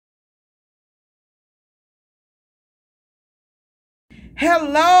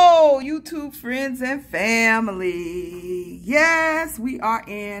Hello, YouTube friends and family. Yes, we are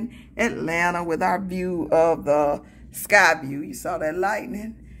in Atlanta with our view of the sky view. You saw that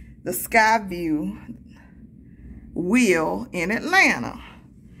lightning? The sky view wheel in Atlanta.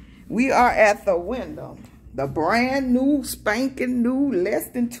 We are at the Wyndham, the brand new, spanking new, less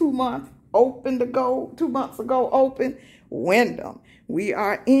than 2 months open to go, 2 months ago open, Wyndham. We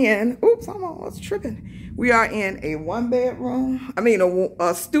are in, oops, I almost tripping. We are in a one-bedroom,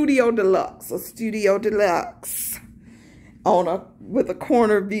 a studio deluxe, with a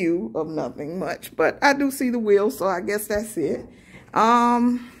corner view of nothing much. But I do see the wheel, so I guess that's it.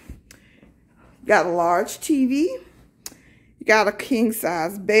 Got a large TV. You got a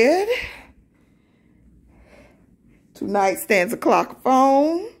king-size bed. 2 nightstands, a clock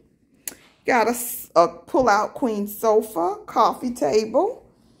phone. Got a pull-out queen sofa, coffee table,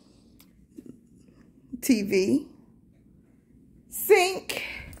 TV, sink,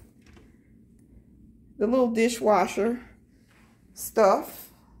 the little dishwasher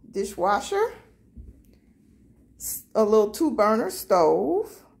stuff, dishwasher, a little 2-burner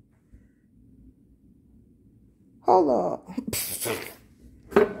stove. Hold up.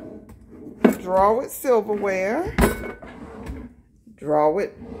 Drawer with silverware. Drawer with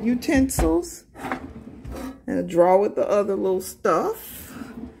utensils, and a drawer with the other little stuff.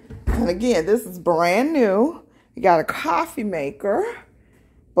 And again, this is brand new. You got a coffee maker,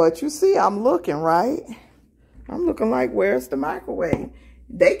 but you see, I'm looking, right? I'm looking like, where's the microwave?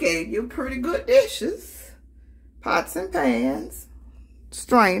 They gave you pretty good dishes, pots and pans,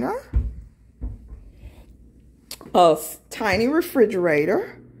 strainer, a tiny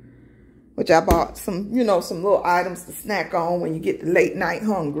refrigerator, which I bought some, some little items to snack on when you get the late night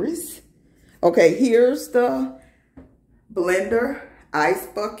hungries. Okay, here's the blender, ice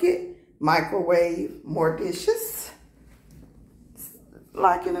bucket, microwave, more dishes,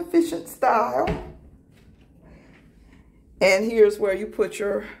 like an efficient style. And here's where you put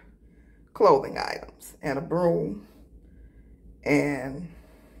your clothing items, and a broom. And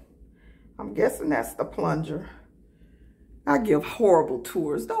I'm guessing that's the plunger. I give horrible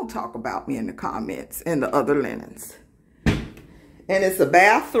tours. Don't talk about me in the comments and the other linens. And it's a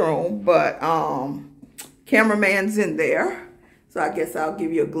bathroom, but cameraman's in there. So I guess I'll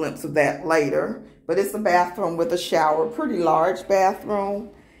give you a glimpse of that later. But it's a bathroom with a shower, pretty large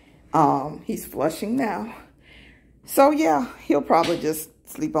bathroom. He's flushing now. So yeah, he'll probably just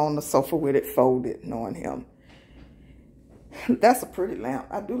sleep on the sofa with it folded, knowing him. That's a pretty lamp.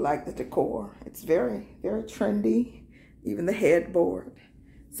 I do like the decor. It's very, very trendy. Even the headboard.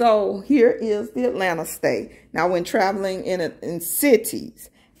 So here is the Atlanta stay. Now, when traveling in cities,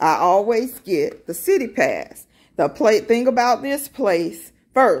 I always get the city pass. The thing about this place,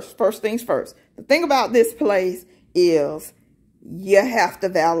 first things first. The thing about this place is you have to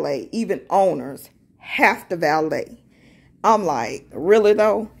valet. Even owners have to valet. I'm like, really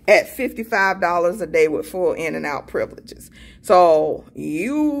though? At $55 a day with full in and out privileges. So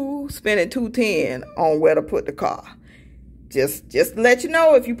you spending $210 on where to put the car. Just to let you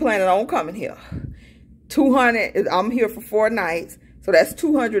know, if you planning on coming here, I'm here for 4 nights, so that's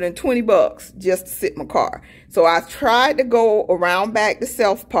 $220 just to sit in my car. So I tried to go around back to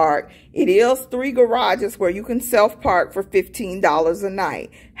self-park. It is 3 garages where you can self-park for $15 a night.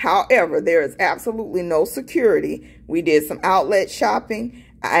 However, there is absolutely no security. We did some outlet shopping,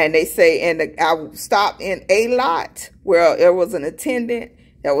 and they say, I stopped in a lot where there was an attendant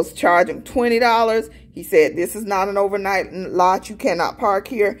that was charging $20. He said, this is not an overnight lot. You cannot park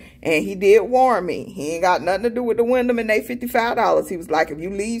here. And he did warn me. He ain't got nothing to do with the Wyndham and they $55. He was like, if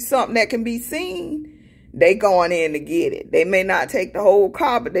you leave something that can be seen, they going in to get it. They may not take the whole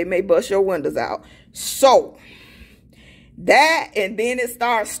car, but they may bust your windows out. So that, and then it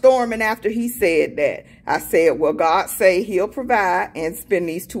started storming after he said that. I said, well, God say he'll provide, and spend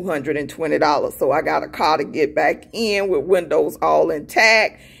these $220. So I got a car to get back in with windows all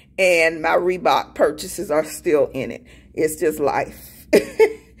intact, and my Reebok purchases are still in it. It's just life.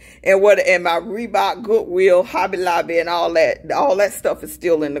 and my Reebok, Goodwill, Hobby Lobby, and all that stuff is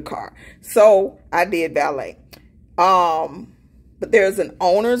still in the car. So I did valet. But there's an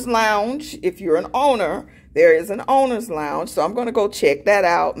owner's lounge. If you're an owner, there is an owner's lounge. So I'm going to go check that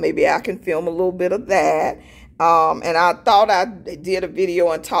out. Maybe I can film a little bit of that. And I thought I did a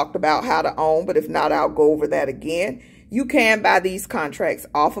video and talked about how to own, but if not, I'll go over that again. You can buy these contracts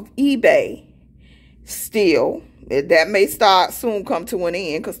off of eBay still. That may soon come to an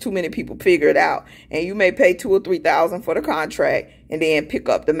end because too many people figure it out. And you may pay $2,000 or $3,000 for the contract and then pick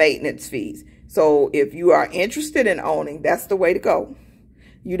up the maintenance fees. So if you are interested in owning, that's the way to go.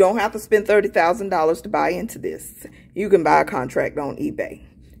 You don't have to spend $30,000 to buy into this. You can buy a contract on eBay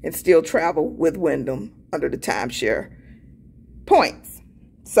and still travel with Wyndham under the timeshare points.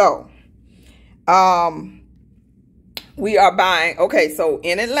 So, we are buying, okay, so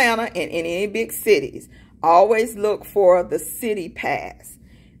in Atlanta and in any big cities, always look for the city pass.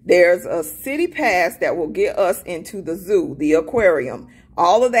 There's a city pass that will get us into the zoo, the aquarium,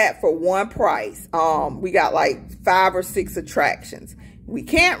 all of that for one price. We got like 5 or 6 attractions. We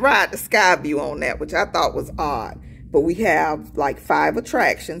can't ride the sky view on that, which I thought was odd. But we have like 5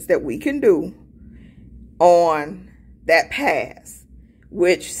 attractions that we can do on that pass,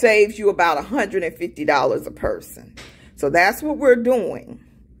 which saves you about $150 a person. So that's what we're doing.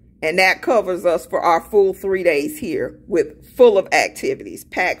 And that covers us for our full 3 days here with full of activities,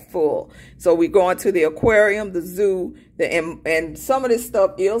 packed full. So we're going to the aquarium, the zoo, and some of this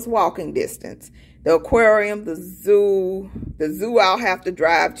stuff is walking distance. The aquarium, the zoo I'll have to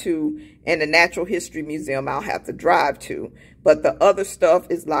drive to, and the Natural History Museum I'll have to drive to. But the other stuff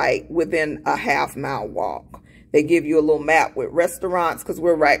is like within a half-mile walk. They give you a little map with restaurants because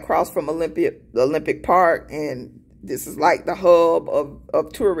we're right across from Olympic Park, and this is like the hub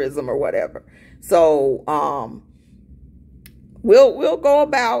of tourism or whatever. So we'll go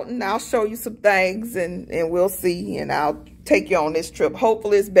about and I'll show you some things and we'll see, and I'll take you on this trip.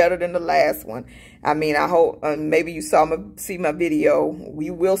 Hopefully it's better than the last one. I mean, I hope maybe you see my video. We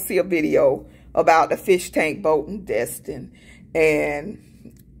will see a video about the fish tank boat in Destin, and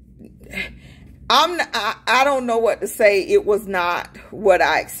I don't know what to say. It was not what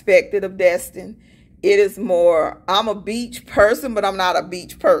I expected of Destin. It is more, I'm a beach person, but I'm not a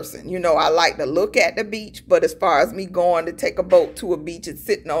beach person. You know, I like to look at the beach, but as far as me going to take a boat to a beach and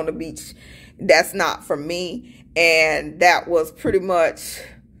sitting on the beach, that's not for me. And that was pretty much,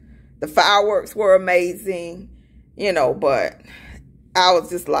 the fireworks were amazing, you know, but I was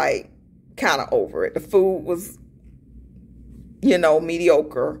just like kind of over it. The food was, you know,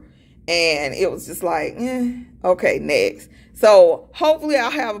 mediocre. And it was just like, okay, next. So hopefully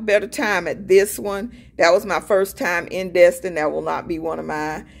I'll have a better time at this one. That was my first time in Destin. That will not be one of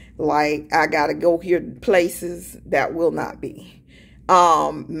my, like, I got to go here places. That will not be.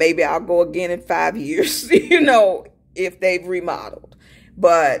 Maybe I'll go again in 5 years, you know, if they've remodeled.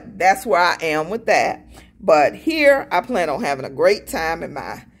 But that's where I am with that. But here, I plan on having a great time in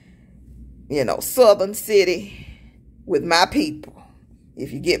my, you know, southern city with my people,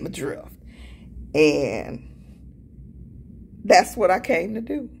 if you get my drift. And that's what I came to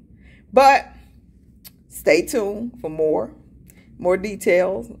do. But stay tuned for more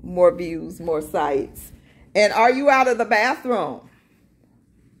details, more views, more sights. And are you out of the bathroom?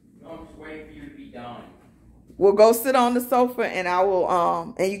 No, I'm just waiting for you to be done. We'll go sit on the sofa, and I will,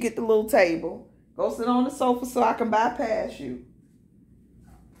 and you get the little table. Go sit on the sofa so I can bypass you.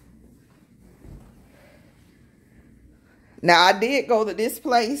 Now, I did go to this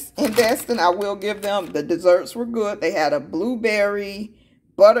place in Destin. I will give them, the desserts were good. They had a blueberry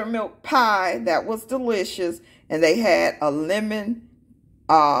buttermilk pie that was delicious. And they had a lemon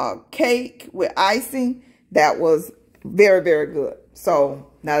cake with icing that was very, very good.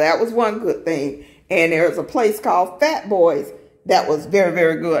 So, now that was one good thing. And there's a place called Fat Boys that was very,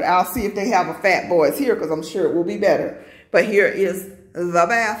 very good. I'll see if they have a Fat Boys here because I'm sure it will be better. But here is the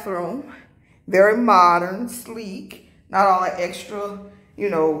bathroom. Very modern, sleek. Not all that extra, you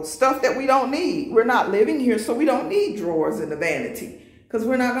know, stuff that we don't need. We're not living here, so we don't need drawers in the vanity because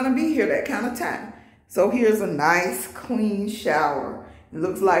we're not going to be here that kind of time. So here's a nice, clean shower. It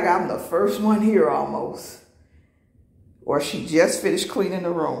looks like I'm the first one here almost. Or she just finished cleaning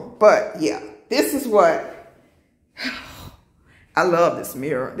the room. But, yeah, this is what... I love this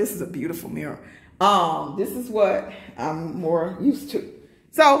mirror. This is a beautiful mirror. This is what I'm more used to.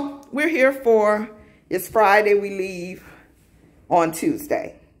 So, we're here for... It's Friday, we leave on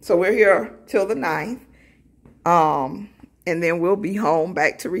Tuesday. So we're here till the 9th. And then we'll be home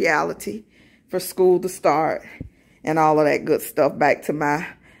back to reality for school to start and all of that good stuff, back to my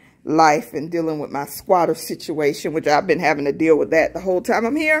life and dealing with my squatter situation, which I've been having to deal with that the whole time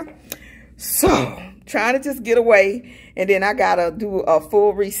I'm here. So trying to just get away, and then I gotta do a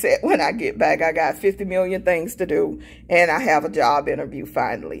full reset when I get back. I got 50 million things to do, and I have a job interview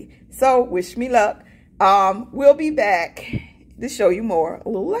finally. So wish me luck. We'll be back to show you more a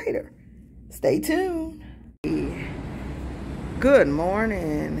little later. Stay tuned. Good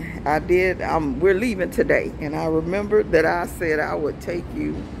morning. We're leaving today, and I remembered that I said I would take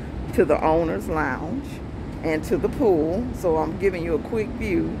you to the owner's lounge and to the pool. So I'm giving you a quick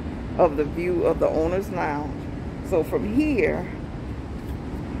view of the owner's lounge. So from here,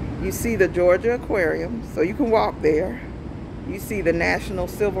 you see the Georgia Aquarium, so you can walk there. you see the National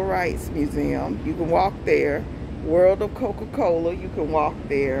Civil Rights Museum. You can walk there. World of Coca-Cola, you can walk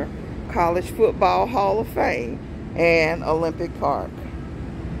there. College Football Hall of Fame and Olympic Park.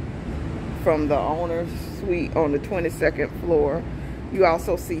 From the owner's suite on the 22nd floor, you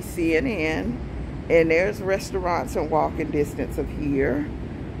also see CNN, and there's restaurants in walking distance of here.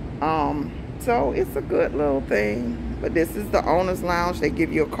 So it's a good little thing. But this is the owner's lounge. They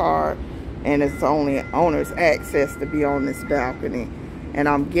give you a card, and it's only owner's access to be on this balcony. And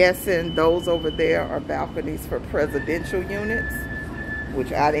I'm guessing those over there are balconies for presidential units,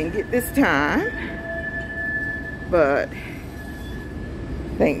 which I didn't get this time. But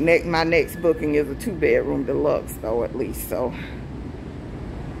I think my next booking is a 2-bedroom deluxe, though, at least. So,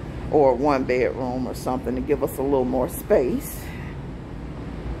 or a 1-bedroom or something to give us a little more space.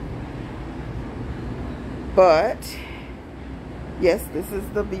 But yes, this is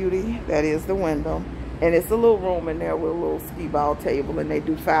the beauty that is the Wyndham. And it's a little room in there with a little skee ball table, and they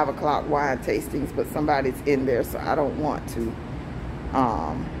do 5 o'clock wine tastings, but somebody's in there, so I don't want to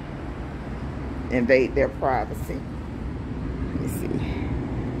invade their privacy. Let me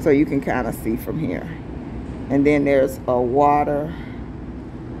see. So you can kind of see from here. And then there's a water,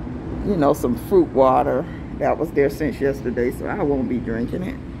 you know, some fruit water that was there since yesterday, so I won't be drinking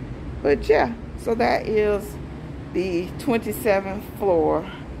it. But yeah, so that is the 27th floor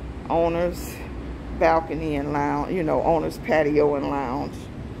owner's balcony and lounge, you know, owner's patio and lounge.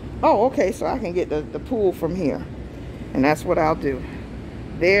 Oh, okay, so I can get the pool from here, and that's what I'll do.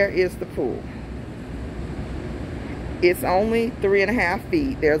 There is the pool. It's only 3.5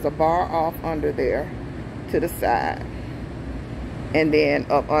 feet. There's a bar off under there to the side, and then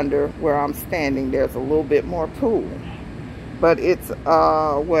up under where I'm standing there's a little bit more pool, but it's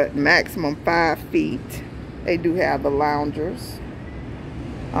what, maximum 5 feet. They do have the loungers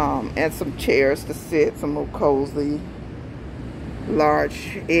and some chairs to sit, some little cozy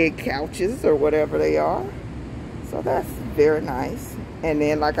large egg couches or whatever they are. So that's very nice. And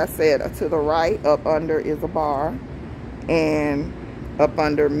then, like I said, to the right up under is a bar, and up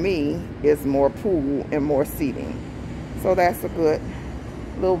under me is more pool and more seating. So that's a good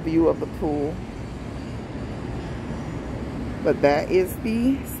little view of the pool. But that is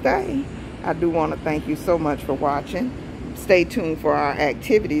the stay. I do want to thank you so much for watching. Stay tuned for our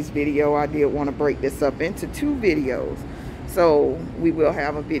activities video. I did want to break this up into 2 videos. So we will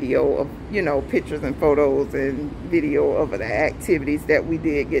have a video of, you know, pictures and photos and video of the activities that we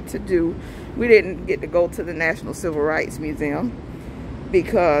did get to do. We didn't get to go to the National Civil Rights Museum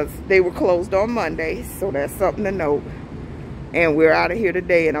because they were closed on Monday. So that's something to note. And we're out of here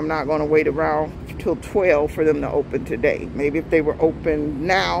today, and I'm not going to wait around till 12 for them to open today. Maybe if they were open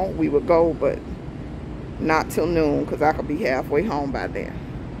now, we would go, but not till noon, because I could be halfway home by then.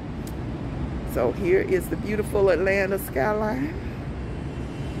 So here is the beautiful Atlanta skyline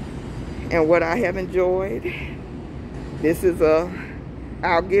and what I have enjoyed. This is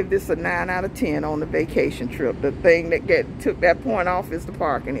I'll give this a 9 out of 10 on the vacation trip. The thing that took that point off is the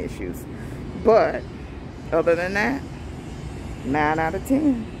parking issues. But other than that, 9 out of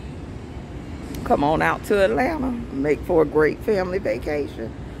 10. Come on out to Atlanta. Make for a great family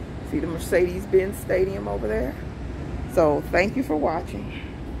vacation. See the Mercedes-Benz Stadium over there? So thank you for watching.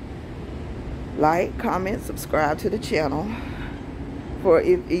 Like, comment, subscribe to the channel.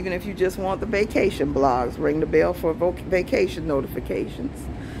 Even if you just want the vacation blogs, ring the bell for vacation notifications.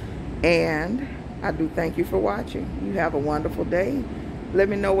 And I do thank you for watching. You have a wonderful day. Let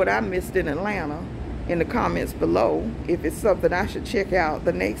me know what I missed in Atlanta in the comments below, if it's something I should check out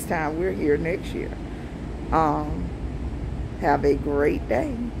the next time we're here next year. Have a great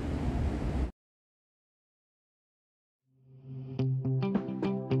day.